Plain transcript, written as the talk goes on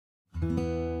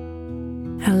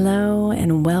Hello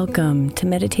and welcome to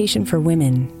Meditation for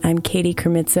Women. I'm Katie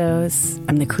Kermitzos.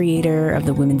 I'm the creator of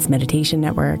the Women's Meditation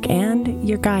Network and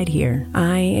your guide here.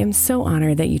 I am so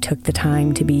honored that you took the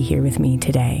time to be here with me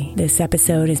today. This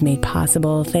episode is made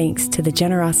possible thanks to the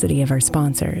generosity of our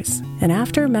sponsors. And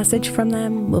after a message from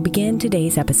them, we'll begin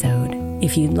today's episode.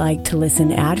 If you'd like to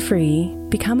listen ad-free,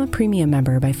 become a premium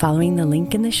member by following the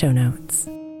link in the show notes.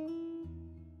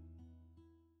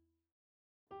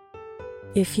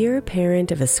 If you're a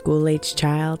parent of a school-aged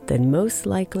child, then most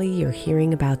likely you're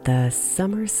hearing about the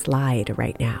summer slide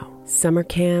right now. Summer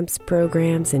camps,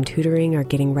 programs, and tutoring are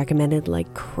getting recommended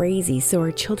like crazy so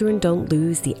our children don't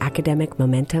lose the academic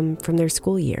momentum from their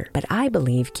school year. But I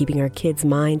believe keeping our kids'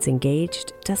 minds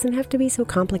engaged doesn't have to be so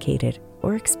complicated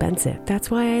or expensive.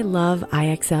 That's why I love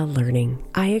IXL Learning.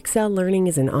 IXL Learning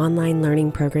is an online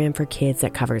learning program for kids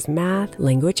that covers math,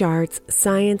 language arts,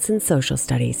 science, and social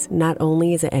studies. Not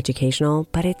only is it educational,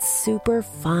 but it's super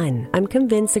fun. I'm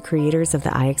convinced the creators of the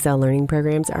IXL Learning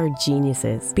programs are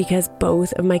geniuses because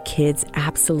both of my kids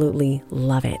absolutely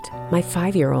love it. My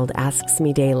 5-year-old asks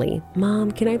me daily,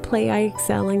 "Mom, can I play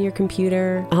IXL on your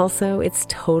computer?" Also, it's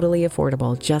totally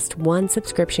affordable. Just one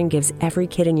subscription gives every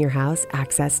kid in your house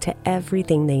access to everything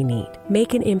they need.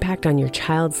 Make an impact on your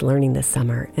child's learning this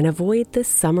summer and avoid the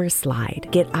summer slide.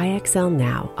 Get IXL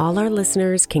now. All our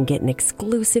listeners can get an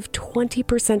exclusive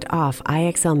 20% off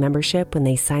IXL membership when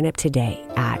they sign up today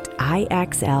at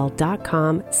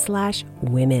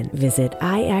IXL.com/women. Visit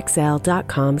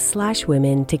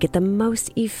IXL.com/women to get the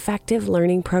most effective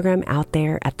learning program out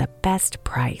there at the best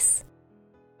price.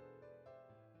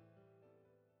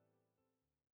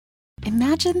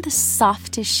 Imagine the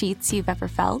softest sheets you've ever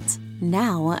felt.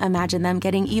 Now imagine them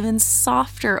getting even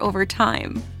softer over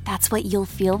time. That's what you'll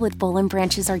feel with Boll &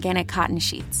 Branch's organic cotton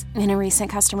sheets. In a recent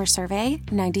customer survey,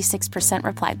 96%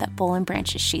 replied that Boll &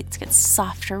 Branch's sheets get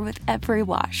softer with every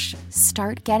wash.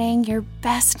 Start getting your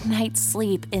best night's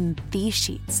sleep in these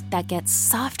sheets that get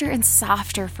softer and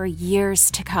softer for years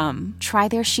to come. Try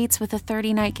their sheets with a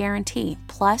 30-night guarantee,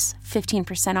 plus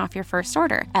 15% off your first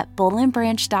order at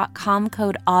bollandbranch.com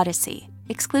code Odyssey.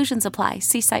 Exclusions apply.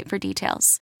 See site for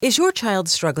details. Is your child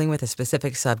struggling with a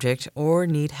specific subject or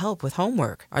need help with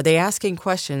homework? Are they asking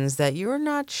questions that you're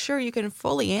not sure you can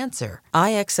fully answer?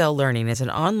 IXL Learning is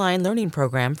an online learning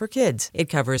program for kids. It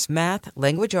covers math,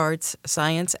 language arts,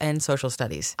 science, and social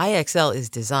studies. IXL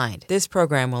is designed. This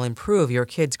program will improve your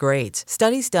kids' grades.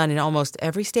 Studies done in almost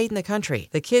every state in the country.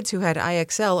 The kids who had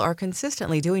IXL are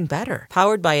consistently doing better.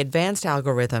 Powered by advanced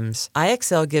algorithms,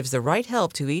 IXL gives the right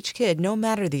help to each kid no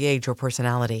matter the age or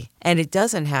personality. And it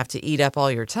doesn't have to eat up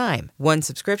all your time. One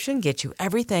subscription gets you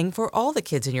everything for all the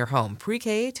kids in your home,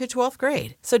 pre-K to 12th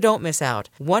grade. So don't miss out.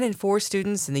 1 in 4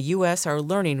 students in the U.S. are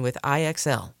learning with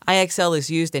IXL. IXL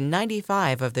is used in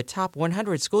 95 of the top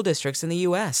 100 school districts in the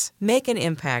U.S. Make an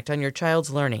impact on your child's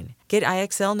learning. Get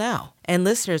IXL now. And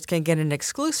listeners can get an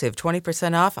exclusive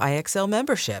 20% off IXL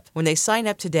membership when they sign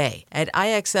up today at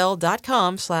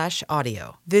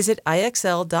IXL.com/audio. Visit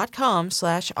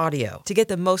IXL.com/audio to get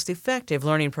the most effective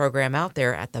learning program out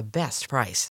there at the best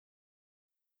price.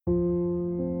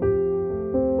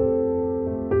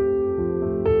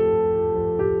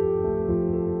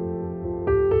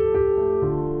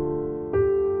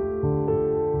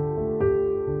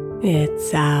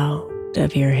 It's out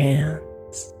of your hands.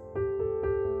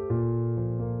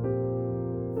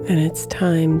 And it's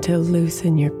time to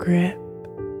loosen your grip.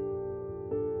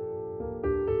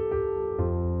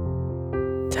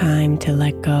 Time to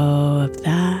let go of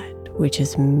that which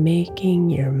is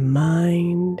making your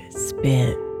mind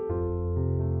spin.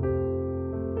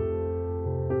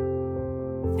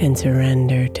 And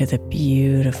surrender to the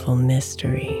beautiful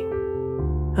mystery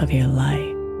of your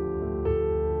life.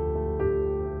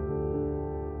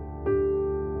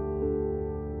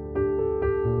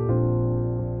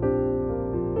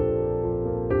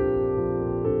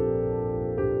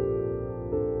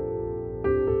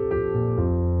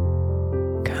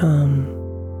 Come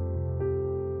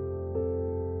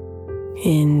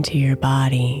into your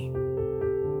body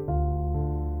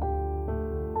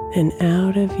and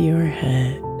out of your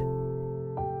head.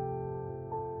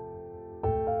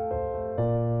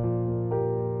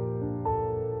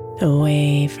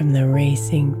 Away from the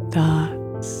racing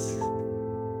thoughts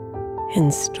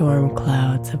and storm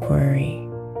clouds of worry.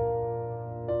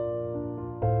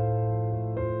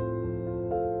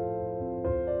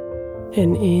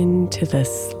 And into the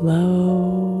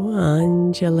slow,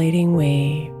 undulating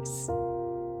waves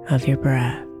of your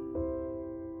breath.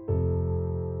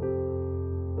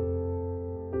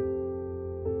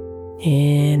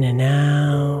 In and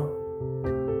out,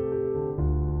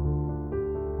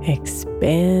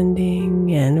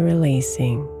 expanding and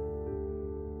releasing.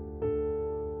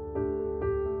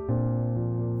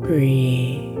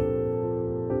 Breathe.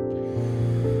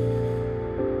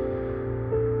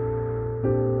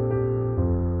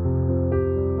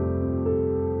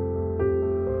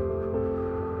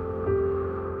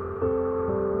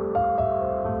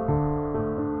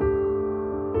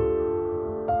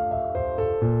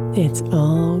 It's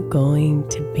all going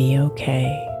to be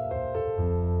okay.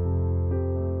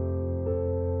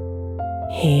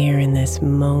 Here in this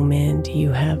moment,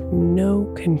 you have no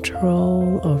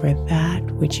control over that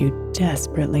which you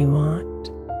desperately want.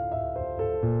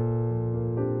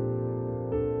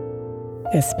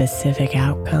 A specific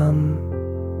outcome,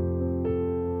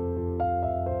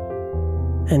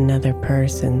 another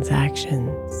person's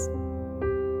actions,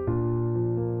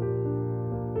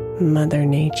 Mother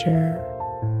Nature.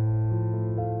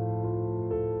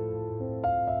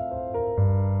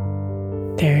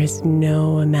 There is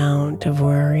no amount of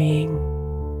worrying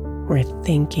or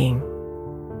thinking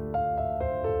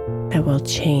that will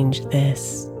change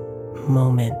this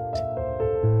moment.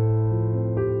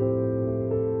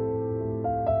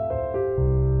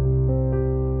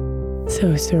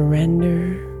 So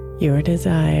surrender your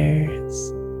desires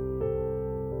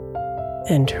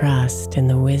and trust in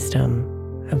the wisdom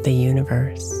of the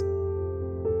universe.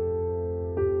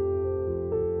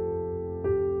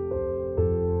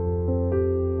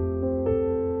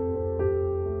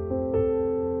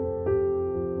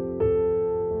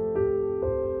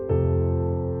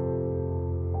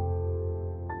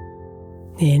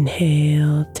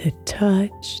 Inhale to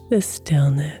touch the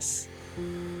stillness.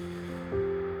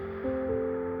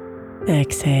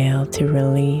 Exhale to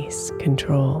release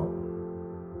control.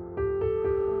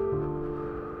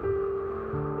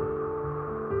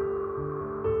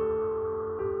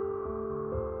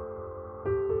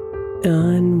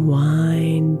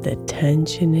 Unwind the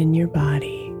tension in your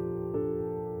body,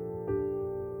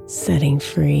 setting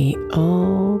free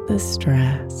all the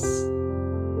stress.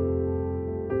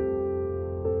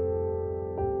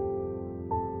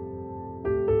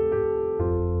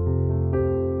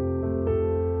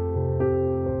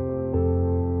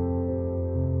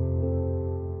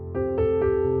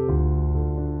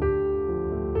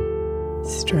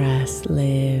 Stress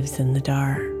lives in the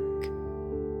dark.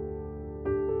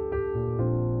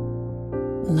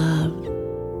 Love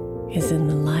is in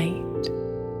the light.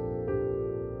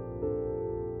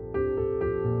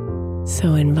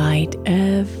 So invite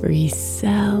every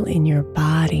cell in your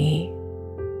body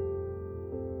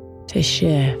to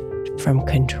shift from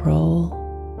control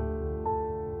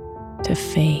to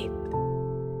faith.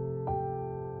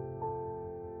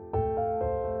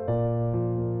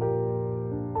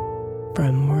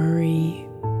 From worry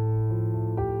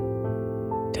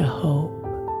to hope.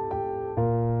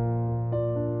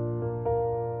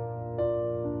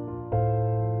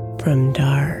 From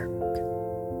dark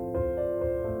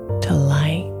to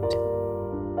light.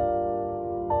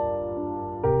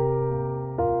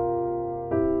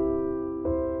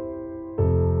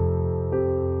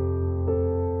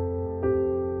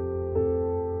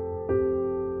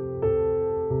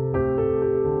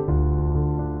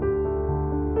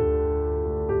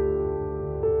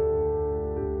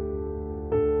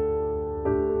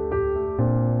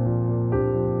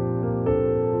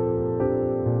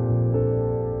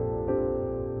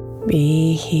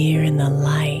 Be here in the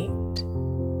light,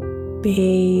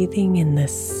 bathing in the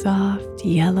soft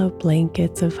yellow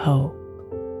blankets of hope.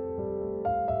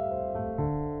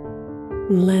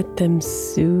 Let them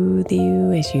soothe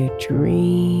you as you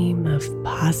dream of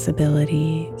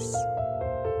possibilities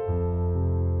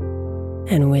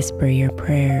and whisper your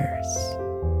prayers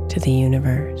to the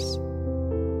universe.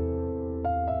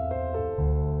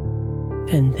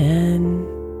 And then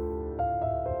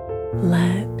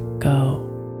let go.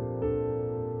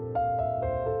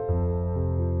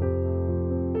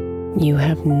 You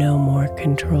have no more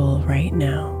control right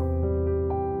now.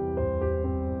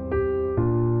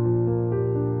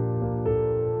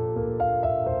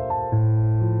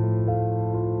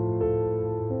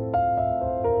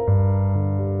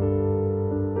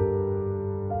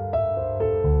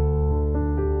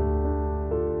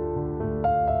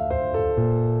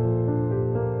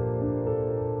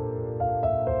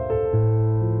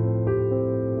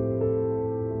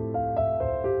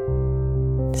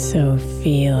 So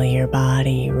feel your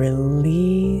body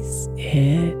release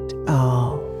it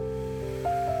all.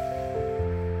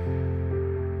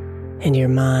 And your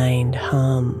mind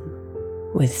hum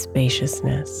with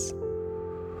spaciousness.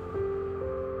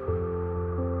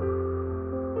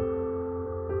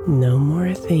 No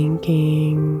more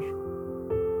thinking.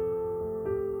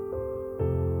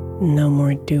 No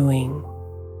more doing.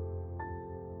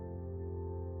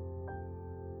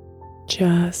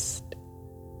 Just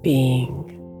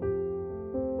being.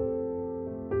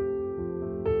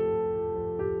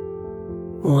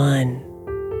 One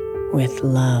with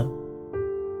love.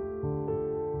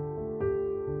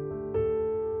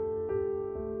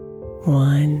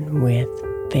 One with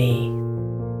faith.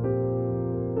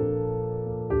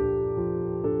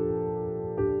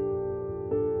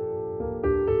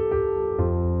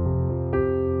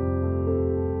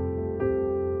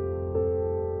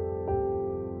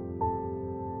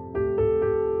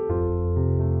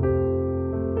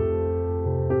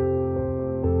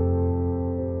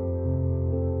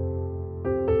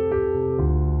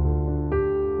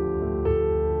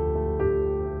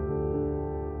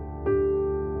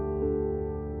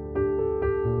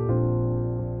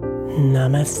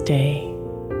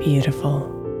 Namaste,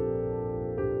 beautiful.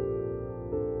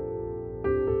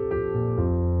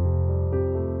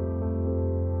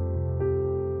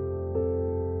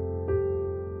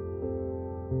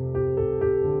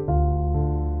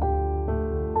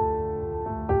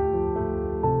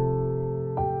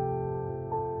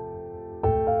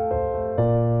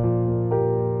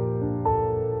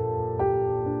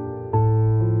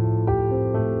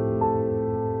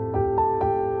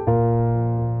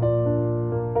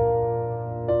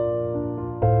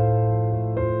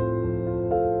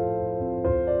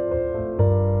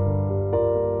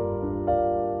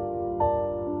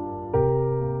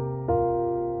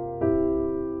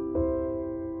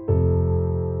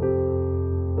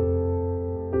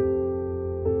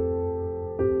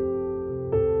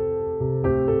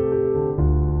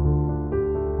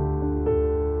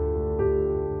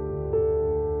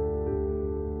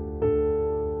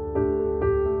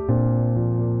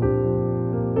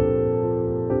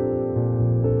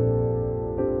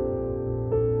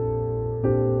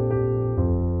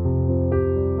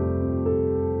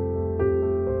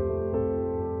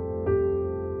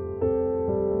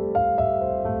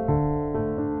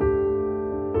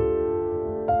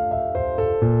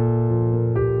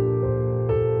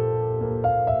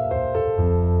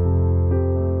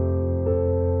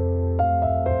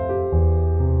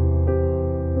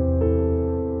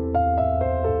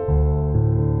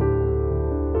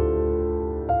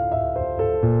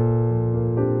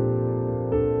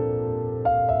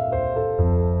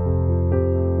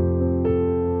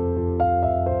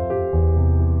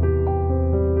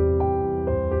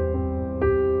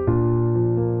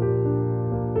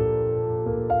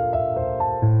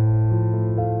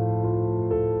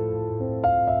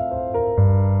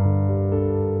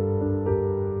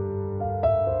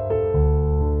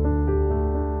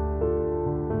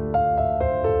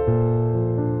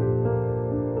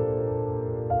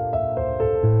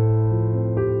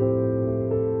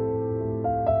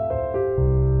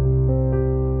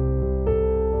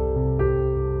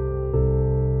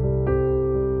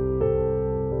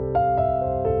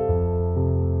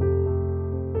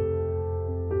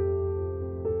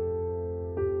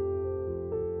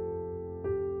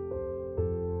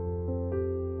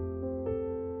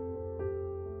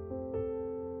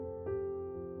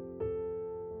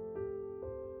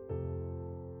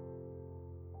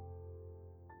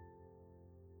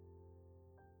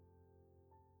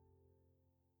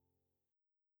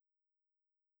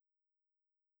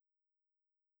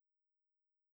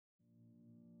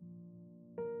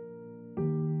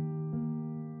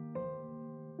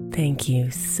 Thank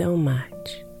you so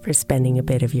much for spending a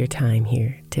bit of your time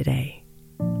here today.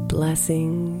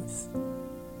 Blessings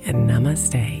and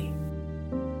namaste.